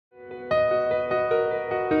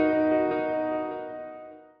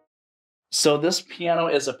So this piano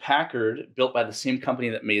is a Packard built by the same company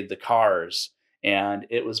that made the cars, and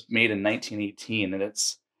it was made in 1918. And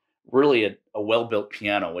it's really a well-built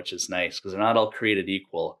piano, which is nice because they're not all created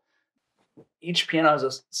equal. Each piano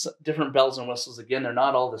has different bells and whistles. Again, they're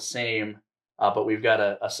not all the same, but we've got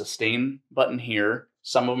a sustain button here.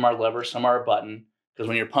 Some of them are levers, some are a button, because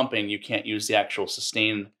when you're pumping, you can't use the actual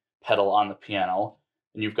sustain pedal on the piano.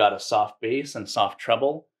 And you've got a soft bass and soft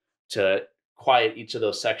treble to quiet each of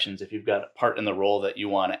those sections. If you've got a part in the roll that you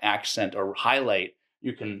want to accent or highlight,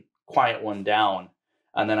 you can quiet one down.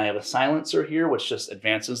 And then I have a silencer here, which just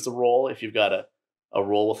advances the roll. If you've got a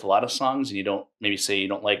roll with a lot of songs and you don't, maybe say you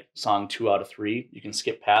don't like song 2 out of 3, you can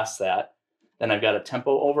skip past that. Then I've got a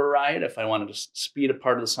tempo override if I want to just speed a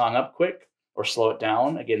part of the song up quick or slow it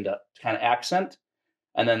down, again, to kind of accent.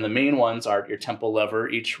 And then the main ones are your tempo lever.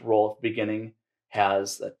 Each roll at the beginning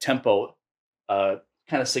has the tempo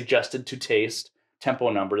kind of suggested to taste tempo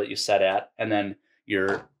number that you set at, and then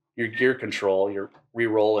your gear control, your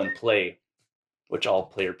re-roll and play, which all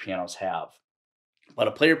player pianos have. But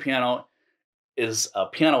a player piano is a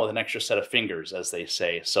piano with an extra set of fingers, as they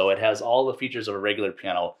say. So it has all the features of a regular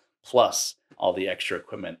piano plus all the extra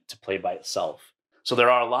equipment to play by itself. So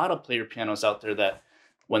there are a lot of player pianos out there that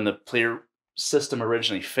when the player system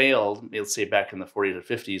originally failed, let's say back in the 40s or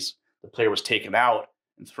 50s, the player was taken out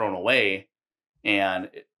and thrown away, and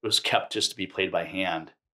it was kept just to be played by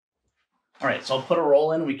hand. All right, so I'll put a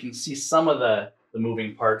roll in. We can see some of the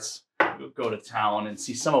moving parts go to town and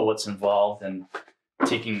see some of what's involved in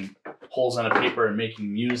taking holes on a paper and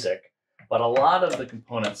making music. But a lot of the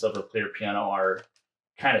components of a player piano are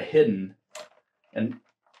kind of hidden. And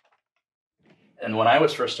when I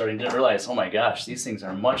was first starting, I didn't realize, oh my gosh, these things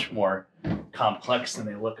are much more complex than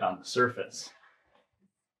they look on the surface.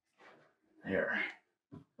 There.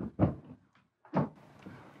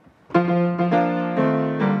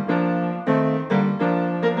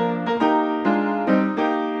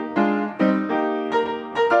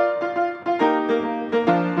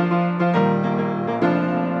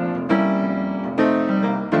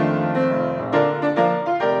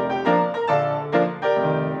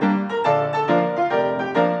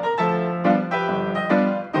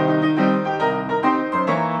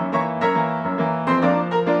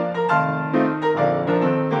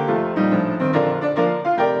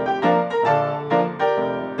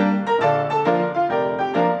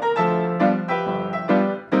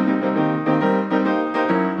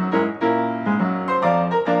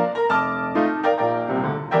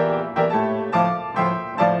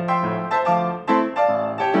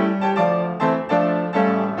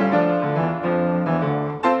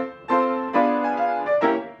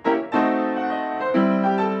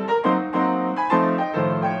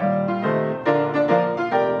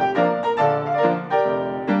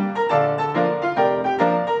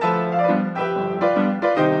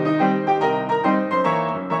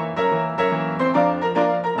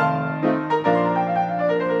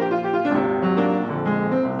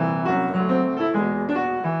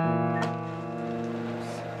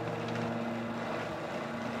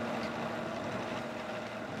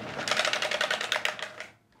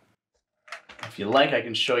 If you like, I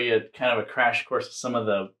can show you kind of a crash course of some of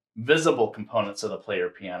the visible components of the player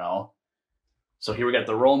piano. So here we got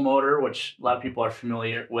the roll motor, which a lot of people are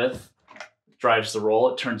familiar with. It drives the roll.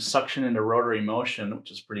 It turns suction into rotary motion,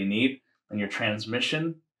 which is pretty neat. And your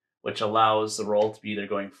transmission, which allows the roll to be either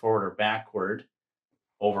going forward or backward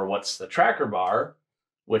over what's the tracker bar,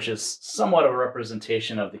 which is somewhat of a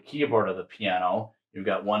representation of the keyboard of the piano. You've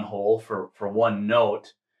got one hole for one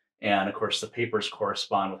note. And of course, the papers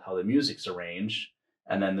correspond with how the music's arranged.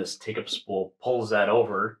 And then this take-up spool pulls that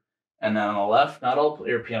over. And then on the left, not all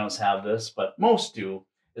player pianos have this, but most do,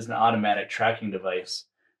 is an automatic tracking device,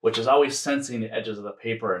 which is always sensing the edges of the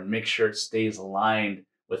paper and make sure it stays aligned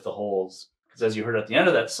with the holes. Because as you heard at the end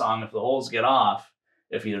of that song, if the holes get off,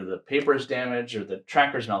 if either the paper is damaged or the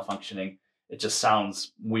tracker's malfunctioning, it just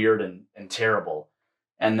sounds weird and terrible.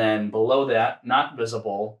 And then below that, not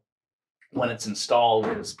visible when it's installed,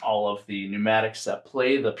 is all of the pneumatics that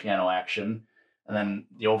play the piano action, and then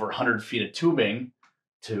the over 100 feet of tubing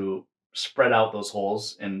to spread out those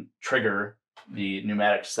holes and trigger the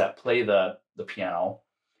pneumatics that play the piano.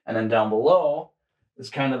 And then down below is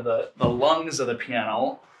kind of the lungs of the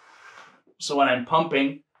piano. So when I'm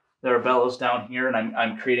pumping, there are bellows down here, and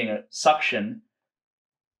I'm creating a suction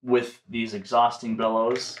with these exhausting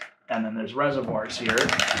bellows. And then there's reservoirs here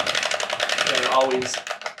that are always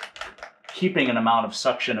keeping an amount of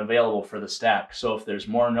suction available for the stack. So if there's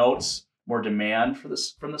more notes, more demand for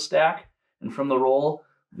this from the stack and from the roll,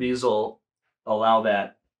 these will allow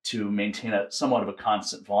that to maintain a somewhat of a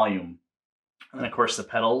constant volume. And then of course the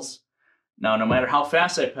pedals Now, no matter how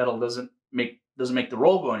fast I pedal, doesn't make the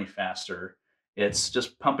roll go any faster. It's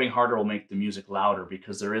just pumping harder will make the music louder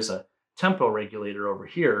because there is a tempo regulator over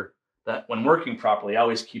here that, when working properly,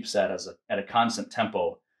 always keeps that at a constant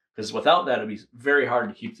tempo. Because without that, it'd be very hard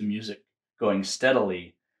to keep the music going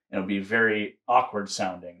steadily, and it'll be very awkward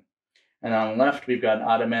sounding. And on the left, we've got an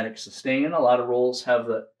automatic sustain. A lot of rolls have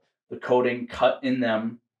the coding cut in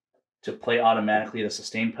them to play automatically the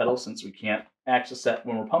sustain pedal, since we can't access that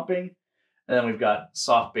when we're pumping. And then we've got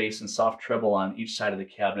soft bass and soft treble on each side of the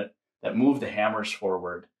cabinet that move the hammers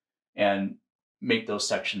forward and make those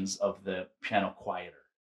sections of the piano quieter.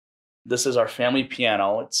 This is our family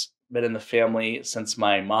piano. It's been in the family since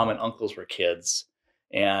my mom and uncles were kids.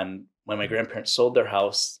 And when my grandparents sold their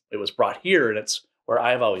house, it was brought here, and it's where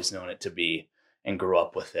I've always known it to be and grew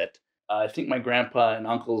up with it. I think my grandpa and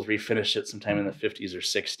uncles refinished it sometime in the 50s or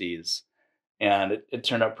 60s, and it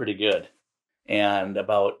turned out pretty good. And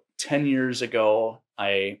about 10 years ago,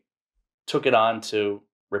 I took it on to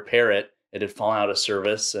repair it. It had fallen out of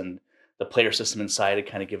service, and the player system inside had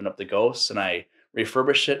kind of given up the ghost. And I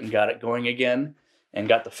refurbished it and got it going again, and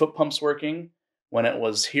got the foot pumps working. When it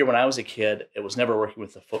was here when I was a kid, it was never working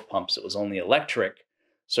with the foot pumps. It was only electric.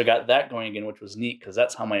 So I got that going again, which was neat because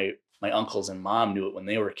that's how my uncles and mom knew it when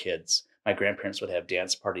they were kids. My grandparents would have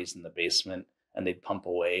dance parties in the basement, and they'd pump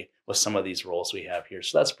away with some of these rolls we have here.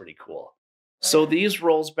 So that's pretty cool. So these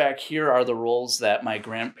rolls back here are the rolls that my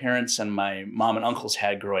grandparents and my mom and uncles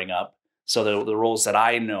had growing up. So the rolls that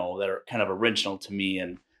I know that are kind of original to me,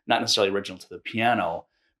 and not necessarily original to the piano,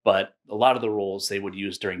 but a lot of the rolls they would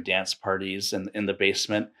use during dance parties in the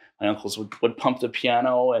basement. My uncles would pump the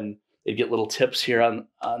piano, and they'd get little tips here on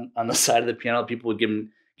the side of the piano. People would give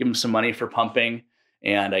them some money for pumping.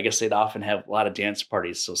 And I guess they'd often have a lot of dance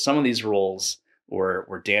parties. So some of these rolls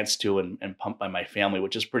were danced to and pumped by my family,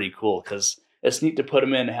 which is pretty cool because it's neat to put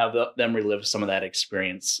them in and have them relive some of that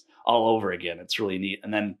experience all over again. It's really neat.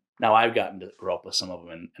 And then now I've gotten to grow up with some of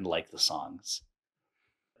them and like the songs.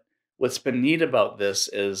 What's been neat about this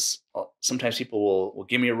is sometimes people will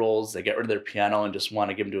give me rolls, they get rid of their piano and just want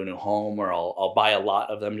to give them to a new home, or I'll buy a lot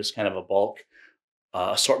of them, just kind of a bulk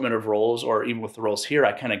assortment of rolls. Or even with the rolls here,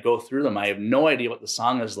 I kind of go through them. I have no idea what the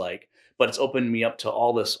song is like, but it's opened me up to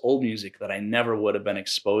all this old music that I never would have been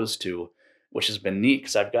exposed to, which has been neat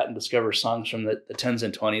because I've gotten to discover songs from the 10s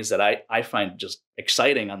and 20s that I find just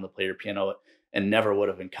exciting on the player piano and never would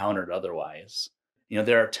have encountered otherwise.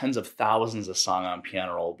 There are tens of thousands of songs on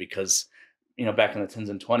piano roll because, back in the 10s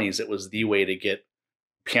and 20s, it was the way to get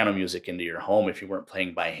piano music into your home if you weren't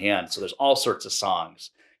playing by hand. So there's all sorts of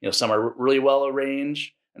songs. Some are really well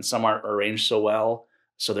arranged and some aren't arranged so well.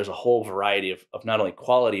 So there's a whole variety of not only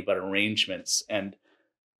quality, but arrangements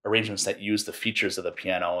that use the features of the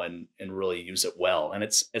piano and really use it well. And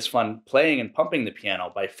it's fun playing and pumping the piano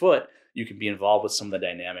by foot. You can be involved with some of the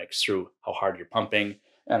dynamics through how hard you're pumping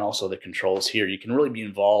and also the controls here. You can really be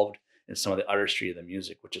involved in some of the artistry of the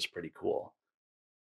music, which is pretty cool.